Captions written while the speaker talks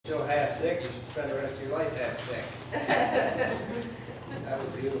still half sick, you should spend the rest of your life half sick. That was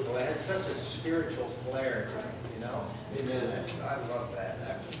beautiful. It had such a spiritual flair to it, you know? Amen. I love that.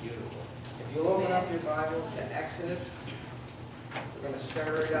 That was beautiful. If you'll open up your Bibles to Exodus, we're going to start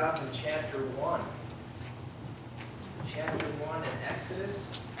right off in chapter 1. Chapter 1 in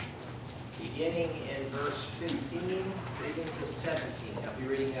Exodus, beginning in verse 15, reading to 17. I'll be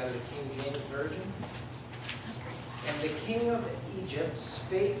reading out of the King James Version. And the king of Egypt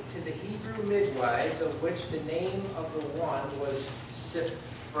spake to the Hebrew midwives, of which the name of the one was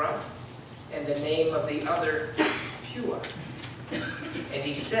Shiphrah, and the name of the other Puah. And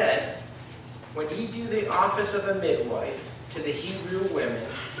he said, when ye do the office of a midwife to the Hebrew women,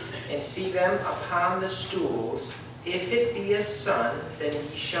 and see them upon the stools, if it be a son, then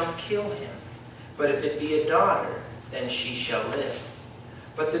ye shall kill him. But if it be a daughter, then she shall live.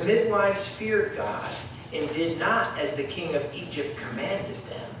 But the midwives feared God, and did not as the king of Egypt commanded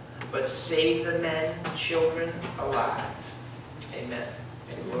them, but saved the men and children alive. Amen.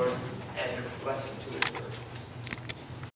 May the Lord